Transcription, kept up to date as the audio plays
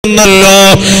ല്ലോ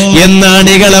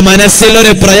എന്നണികളെ മനസ്സിൽ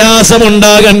ഒരു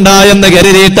പ്രയാസമുണ്ടാകണ്ട എന്ന്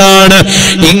കരുതിയിട്ടാണ്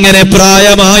ഇങ്ങനെ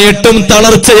പ്രായമായിട്ടും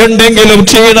തളർച്ചയുണ്ടെങ്കിലും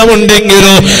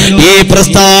ക്ഷീണമുണ്ടെങ്കിലും ഈ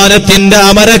പ്രസ്ഥാനത്തിന്റെ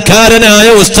അമരക്കാരനായ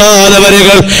ഉസ്താദ്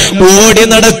അവരുകൾ ഓടി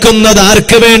നടക്കുന്നത്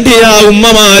ആർക്ക് വേണ്ടിയാ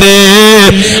ഉമ്മമാരെ,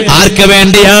 ആർക്ക്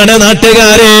വേണ്ടിയാണ്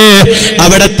നാട്ടുകാരെ?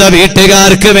 അവിടുത്തെ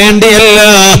വീട്ടുകാർക്ക് വേണ്ടിയല്ല,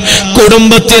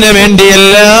 കുടുംബത്തിന്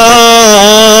വേണ്ടിയല്ല,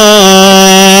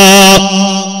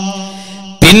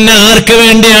 പിന്നെ ആർക്ക്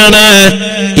വേണ്ടിയാണ്?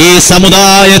 ഈ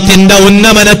സമുദായത്തിന്റെ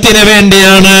ഉന്നമനത്തിന്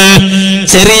വേണ്ടിയാണ്.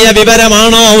 ചെറിയ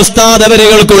വിവരമാണോ ഉസ്താദ്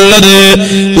അവരുകൾക്കുള്ളത്?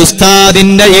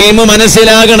 ഉസ്താദിന്റെ ഇൽമു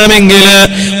മനസ്സിലാകണമെങ്കിൽ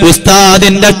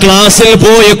ഉസ്താദിന്റെ ക്ലാസ്സിൽ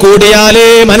പോയി കൂടിയാലേ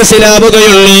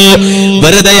മനസ്സിലാവുകയുള്ളൂ.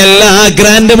 വെറുതെയല്ല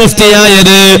ഗ്രാൻഡ്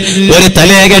മുഫ്തിയായത്, ഒരു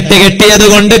തലകെട്ട് കെട്ടിയത്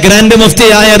കൊണ്ട് ഗ്രാൻഡ്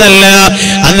മുഫ്തിയായതല്ല.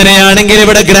 അങ്ങനെയാണെങ്കിൽ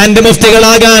ഇവിടെ ഗ്രാൻഡ്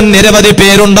മുഫ്തികളാകാൻ നിരവധി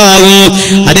പേരുണ്ടാകും.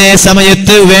 അതേ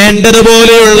സമയത്ത്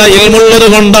വേണ്ടതുപോലെയുള്ള ഇൽമുള്ളത്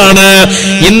കൊണ്ടാണ്.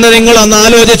 ഇന്ന് നിങ്ങളൊന്ന്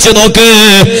ആലോചിച്ചു നോക്ക്,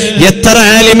 എത്ര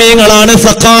ആലിമീങ്ങളാണ്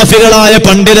സഖാഫികളായ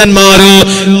പണ്ഡിതന്മാരോ?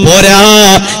 പോരാ,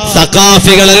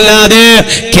 സഖാഫികളല്ലാതെ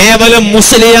കേവലം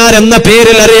മുസ്ലിയാർ എന്ന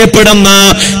പേരിൽ അറിയപ്പെടുന്ന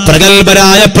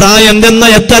പ്രഗത്ഭരായ പ്രായം ചെന്ന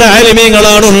എത്ര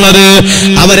ആലിമീങ്ങളാണുള്ളത്?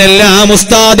 അവരെല്ലാം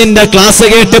ഉസ്താദിന്റെ ക്ലാസ്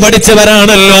കേട്ട്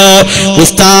പഠിച്ചവരാണല്ലോ.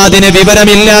 ഉസ്താദിന്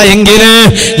വിവരമില്ല എങ്കിൽ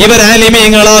ഇവർ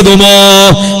ആലിമീങ്ങളാകുമോ?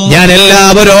 ഞാൻ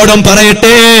എല്ലാവരോടും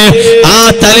പറയട്ടെ, ആ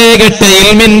തലകെട്ട്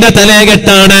ഇൽമിന്റെ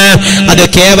തലകെട്ടാണ്. അത്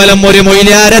കേവലം ഒരു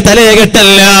മൊയ്ലിയാരെ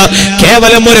തലകെട്ടല്ല,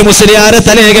 കേവലം ഒരു മുസ്ലിയാരെ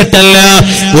തലകെട്ടല്ല.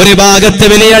 ഒരു ഭാഗത്ത്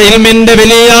വലിയ ഇൽമിന്റെ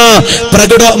വലിയ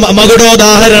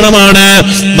മകുടോദാഹരണമാണ്.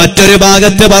 മറ്റൊരു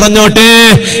ഭാഗത്ത് പറഞ്ഞോട്ടെ,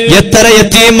 എത്ര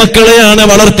യതീം മക്കളെയാണ്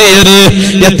വളർത്തിയത്,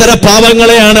 എത്ര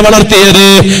പാവങ്ങളെയാണ് വളർത്തിയത്.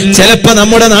 ചിലപ്പോ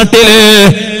നമ്മുടെ നാട്ടില്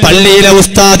പള്ളിയിലെ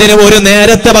ഉസ്താദിന് ഒരു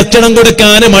നേരത്തെ ഭക്ഷണം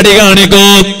കൊടുക്കാൻ മടി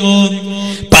കാണിക്കും.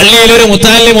 പള്ളിയിലൊരു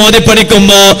മുത്താലിം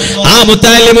ഓതിപ്പണിക്കുമ്പോ ആ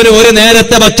മുത്താലിമിന് ഒരു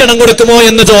നേരത്തെ ഭക്ഷണം കൊടുക്കുമോ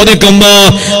എന്ന് ചോദിക്കുമ്പോ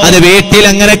അത് വീട്ടിൽ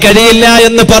അങ്ങനെ കഴിയില്ല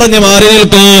എന്ന് പറഞ്ഞു മാറി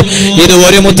നിൽക്കൂ. ഇത്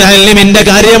ഒരു മുത്താലിമിന്റെ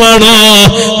കാര്യമാണോ?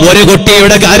 ഒരു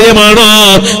കുട്ടിയുടെ കാര്യമാണോ?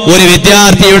 ഒരു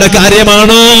വിദ്യാർത്ഥിയുടെ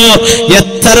കാര്യമാണോ?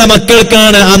 എത്ര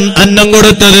മക്കൾക്കാണ് അന്നം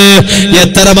കൊടുത്തത്,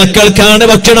 എത്ര മക്കൾക്കാണ്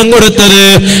ഭക്ഷണം കൊടുത്തത്?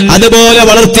 അതുപോലെ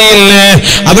വളർത്തിയില്ലേ?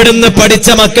 അവിടുന്ന് പഠിച്ച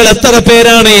മക്കൾ എത്ര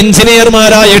പേരാണ്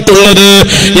എഞ്ചിനീയർമാരായിട്ടുള്ളത്,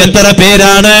 എത്ര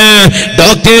പേരാണ്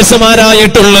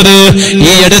ഡോക്ടേഴ്സുമാരായിട്ടുള്ളത്?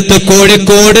 ഈ അടുത്ത്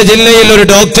കോഴിക്കോട് ജില്ലയിൽ ഒരു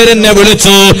ഡോക്ടറിനെ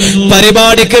വിളിച്ചു,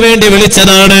 പരിപാടിക്ക് വേണ്ടി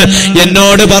വിളിച്ചതാണ്.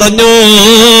 എന്നോട് പറഞ്ഞു,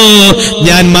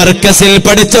 ഞാൻ മർക്കസിൽ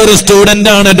പഠിച്ച ഒരു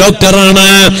സ്റ്റുഡന്റ് ആണ്, ഡോക്ടറാണ്.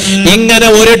 ഇങ്ങനെ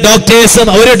ഒരു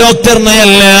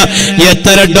ഡോക്ടറിനെയല്ല,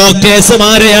 എത്ര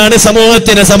ഡോക്ടേഴ്സുമാരെയാണ്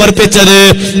സമൂഹത്തിന് സമർപ്പിച്ചത്?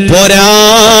 പോരാ,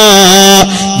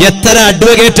 എത്ര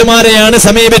അഡ്വക്കേറ്റുമാരെയാണ്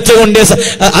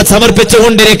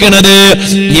സമർപ്പിച്ചുകൊണ്ടിരിക്കുന്നത്?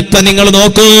 ഇപ്പൊ നിങ്ങൾ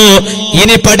നോക്കൂ,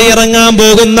 ഇനി പടിയിറങ്ങാൻ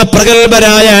പോകുന്ന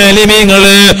പ്രഗത്ഭരായ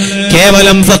ആലിമീങ്ങള്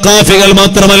കേവലം സഖാഫികൾ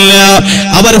മാത്രമല്ല.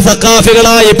 അവർ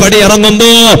സഖാഫികളായി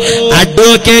പടിയിറങ്ങുമ്പോ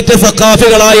അഡ്വക്കേറ്റ്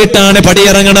സഖാഫികളായിട്ടാണ്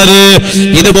പടിയിറങ്ങുന്നത്.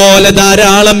 ഇതുപോലെ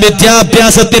ധാരാളം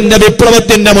വിദ്യാഭ്യാസത്തിന്റെ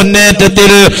വിപ്ലവത്തിന്റെ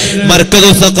മുന്നേറ്റത്തിൽ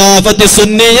മർക്കദു സഖാഫത്തി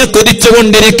സുന്നിയ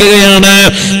കുതിച്ചുകൊണ്ടിരിക്കുകയാണ്.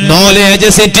 നോളേജ്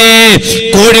സിറ്റി,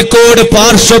 കോഴിക്കോട്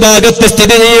പാർശ്വഭാഗത്ത്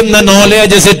സ്ഥിതി ചെയ്യുന്ന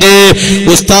നോളേജ് സിറ്റി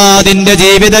ഉസ്താദിന്റെ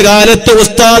ജീവിതകാലത്ത്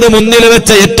ഉസ്താദ് മുന്നിൽ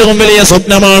വെച്ച ഏറ്റവും വലിയ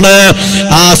സ്വപ്നമാണ്.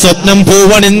 ആ സ്വപ്നം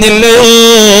പൂവണിഞ്ഞില്ലയോ?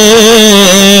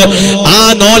 ആ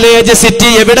നോളേജ് സിറ്റി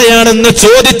എവിടെയാണെന്ന്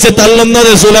ചോദിച്ച്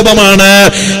തള്ളുന്നത് സുലഭമാണ്.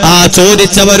 ആ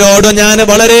ചോദിച്ചവരോട് ഞാൻ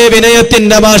വളരെ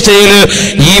വിനയത്തിന്റെ ഭാഷയിൽ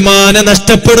ഈമാന്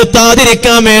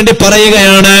നഷ്ടപ്പെടുത്താതിരിക്കാൻ വേണ്ടി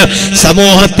പറയുകയാണ്.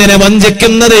 സമൂഹത്തിനെ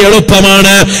വഞ്ചിക്കുന്നത്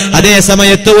എളുപ്പമാണ്. അതേ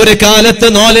സമയത്ത് ഒരു കാലത്ത്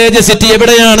നോളേജ് സിറ്റി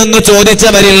എവിടെയാണെന്ന്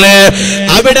ചോദിച്ചവരില്ലേ?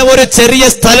 അവിടെ ഒരു ചെറിയ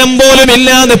സ്ഥലം പോലും ഇല്ല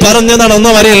എന്ന് പറഞ്ഞു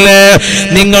നടന്നവരില്ലേ?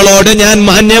 നിങ്ങളോട് ഞാൻ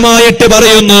മാന്യമായിട്ട്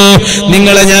പറയുന്നു,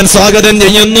 നിങ്ങളെ ഞാൻ സ്വാഗതം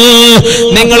ചെയ്യുന്നു.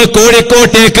 നിങ്ങൾ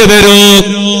കോഴിക്കോട്ടേക്ക് വരൂ,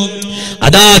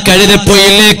 അതാ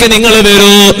കഴുതപ്പൊയിലേക്ക് നിങ്ങൾ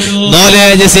വരൂ,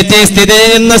 നോളേജ് സിറ്റി സ്ഥിതി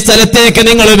ചെയ്യുന്ന സ്ഥലത്തേക്ക്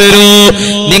നിങ്ങൾ വരൂ.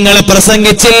 നിങ്ങൾ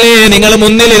പ്രസംഗിച്ചില്ലേ, നിങ്ങൾ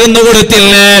മുന്നിൽ ഇരുന്നു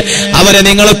കൊടുത്തില്ലേ, അവരെ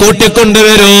നിങ്ങൾ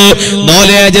കൂട്ടിക്കൊണ്ടുവരൂ.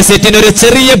 നോളേജ് സിറ്റിന് ഒരു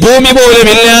ചെറിയ ഭൂമി പോലും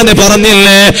ഇല്ല എന്ന്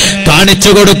പറഞ്ഞില്ലേ? കാണിച്ചു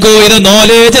കൊടുക്കൂ, ഇത്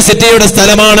നോളേജ് സിറ്റിയുടെ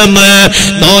സ്ഥലമാണെന്ന്,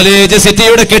 നോളേജ്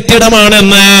സിറ്റിയുടെ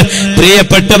കെട്ടിടമാണെന്ന്.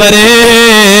 പ്രിയപ്പെട്ടവരെ,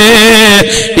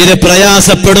 ഇത്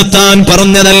പ്രയാസപ്പെടുത്താൻ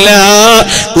പറഞ്ഞതല്ല,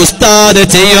 ഉസ്താദ്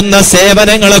ചെയ്യുന്ന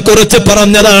സേവനങ്ങളെ കുറിച്ച്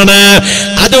പറഞ്ഞതാണ്.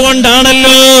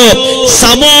 അതുകൊണ്ടാണല്ലോ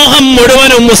സമൂഹം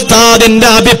മുഴുവനും ഉസ്താദിന്റെ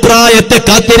അഭിപ്രായത്തെ ഉസ്താദിനായിട്ട്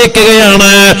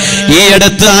കാത്തിരിക്കുകയാണ്. ഈ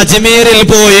അടുത്ത് അജ്മീരിൽ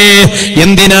പോയി.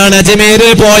 എന്തിനാണ്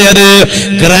അജ്മീരിൽ പോയത്?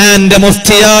 ഗ്രാൻഡ്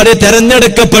മുഫ്തിയായി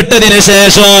തെരഞ്ഞെടുക്കപ്പെട്ടതിന്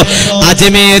ശേഷം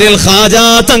അജ്മീരിൽ ഖാജാ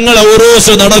തങ്ങളെ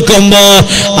ഉറൂസ് നടക്കുമ്പോ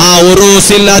ആ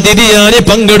ഉറൂസിൽ അതിഥിയായി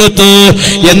പങ്കെടുത്തു.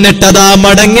 എന്നിട്ടതാ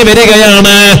മടങ്ങി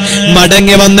വരികയാണ്.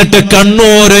 മടങ്ങി വന്നിട്ട്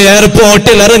കണ്ണൂർ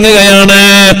എയർപോർട്ടിൽ ഇറങ്ങുകയാണ്.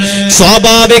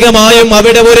 സ്വാഭാവികമായും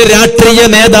അവിടെ ഒരു രാഷ്ട്രീയ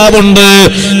നേതാവുണ്ട്,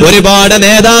 ഒരുപാട്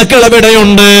നേതാക്കൾ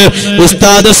അവിടെയുണ്ട്.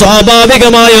 ഉസ്താദ്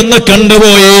സ്വാഭാവികമായി ഒന്ന്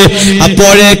കണ്ടുപോയി.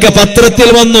 അപ്പോഴേക്ക് പത്രത്തിൽ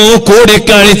വന്നു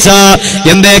കൂടിക്കാഴ്ച.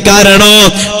 എന്തേ കാരണോ?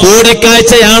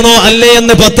 കൂടിക്കാഴ്ചയാണോ അല്ലേ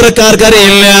എന്ന്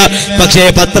പത്രക്കാർക്കറിയില്ല. പക്ഷേ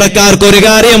പത്രക്കാർക്ക് ഒരു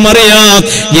കാര്യം അറിയാം,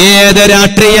 ഏത്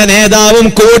രാഷ്ട്രീയ നേതാവും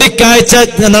കൂടിക്കാഴ്ച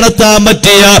നടത്താൻ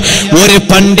പറ്റിയ ഒരു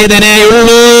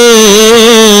പണ്ഡിതനെയുള്ളൂ,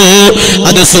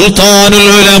 അത് സുൽത്താനുൽ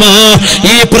ഉലമ,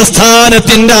 ഈ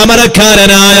പ്രസ്ഥാനത്തിന്റെ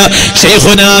അമരക്കാരനായ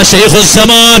ശൈഖുനാ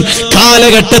ശൈഖുസ്സമാൻ,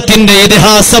 കാലഘട്ടത്തിന്റെ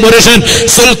ഇതിഹാസ പുരുഷൻ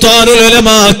സുൽത്താനുൽ ഉലമ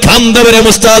കാന്തപുരം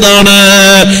ഉസ്താദാണ്.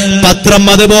 പത്രം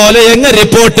അതുപോലെ എങ്ങ്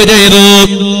റിപ്പോർട്ട് ചെയ്തു.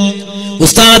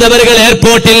 ഉസ്താദ് അവர்கள்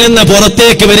എയർപോർട്ടിൽ നിന്ന്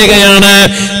പുറത്തേക്ക് വരികയാണ്.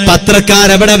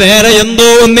 പത്രക്കാരവിടെ വേറെ എന്തോ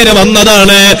ഒന്നിന്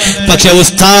വന്നതാണ്. പക്ഷെ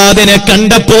ഉസ്താദിനെ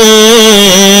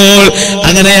കണ്ടപ്പോൾ,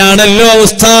 അങ്ങനെയാണല്ലോ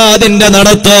ഉസ്താദിന്റെ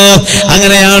നടത്തോ,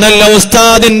 അങ്ങനെയാണല്ലോ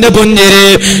ഉസ്താദിന്റെ പുഞ്ചിരി.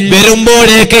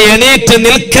 വരുമ്പോഴേക്ക് എണീറ്റ്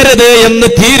നിൽക്കരുത് എന്ന്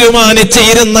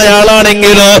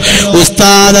തീരുമാനിച്ചിരുന്നയാളാണെങ്കിലോ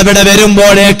ഉസ്താദ് അവിടെ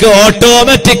വരുമ്പോഴേക്ക്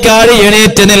ഓട്ടോമാറ്റിക്കായി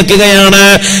എണീറ്റ് നിൽക്കുകയാണ്.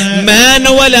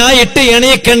 മാനുവലായിട്ട്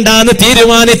എണീക്കണ്ടെന്ന്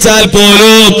തീരുമാനിച്ചാൽ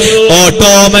പോലും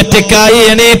ഓട്ടോമാറ്റിക്കായി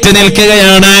എണീറ്റ്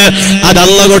നിൽക്കുകയാണ്.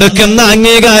 അതല്ല കൊടുക്കുന്ന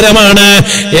അംഗീകാരമാണ്.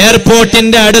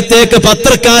 എയർപോർട്ടിന്റെ അടുത്തേക്ക്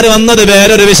പത്രക്കാർ വന്നത്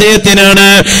വേറൊരു വിഷയത്തിനാണ്.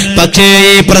 പക്ഷേ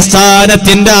ഈ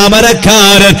പ്രസ്ഥാനത്തിന്റെ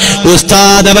അമരക്കാരൻ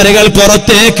ഉസ്താദ് അവர்கள்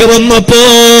പുറത്തേക്ക് വന്നപ്പോ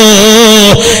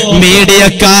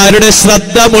മീഡിയക്കാരുടെ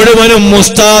ശ്രദ്ധ മുഴുവനും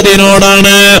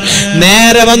ഉസ്താദിനോടാണ്.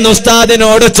 നേരെ വന്ന്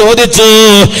ഉസ്താദിനോട് ചോദിച്ചു,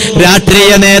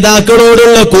 രാഷ്ട്രീയ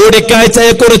നേതാക്കളോടുള്ള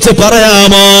കൂടിക്കാഴ്ചയെ കുറിച്ച്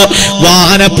പറയാമോ?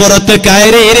 വാഹനപ്പുറത്ത്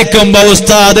കയറിയിരിക്കുമ്പോ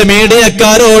ഉസ്താദ്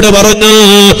മീഡിയക്കാരോട് പറഞ്ഞു,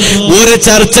 ഒരു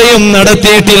ചർച്ചയും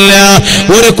നടത്തിയിട്ടില്ല,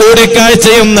 ഒരു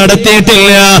കൂടിക്കാഴ്ചയും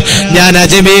നടത്തിയിട്ടില്ല. ഞാൻ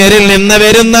അജ്മീരിൽ നിന്ന്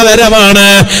വരുന്നവരമാണ്.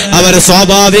 അവർ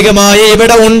സ്വാഭാവികമായി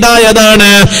ഇവിടെ ഉണ്ടായതാണ്.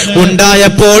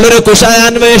 ഉണ്ടായപ്പോൾ ഒരു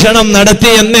കുശലാന്വേഷണം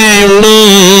നടത്തിയെന്നേയുള്ളൂ.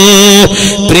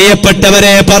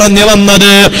 പ്രിയപ്പെട്ടവരെ, പറഞ്ഞു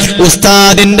വന്നത്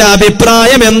ഉസ്താദിന്റെ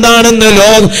അഭിപ്രായം എന്താണെന്ന്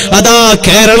അതാ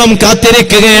കേരളം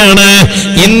കാത്തിരിക്കുകയാണ്,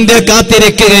 ഇന്ത്യ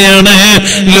കാത്തിരിക്കുകയാണ്,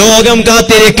 ലോകം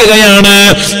കാത്തിരിക്കുകയാണ്.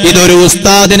 ഇതൊരു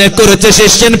ഉസ്താദിനെ കുറിച്ച്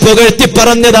ശിഷ്യൻ പുകഴ്ത്തി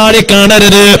പറഞ്ഞതായി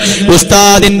കാണരുത്.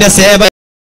 ഉസ്താദിന്റെ സേവ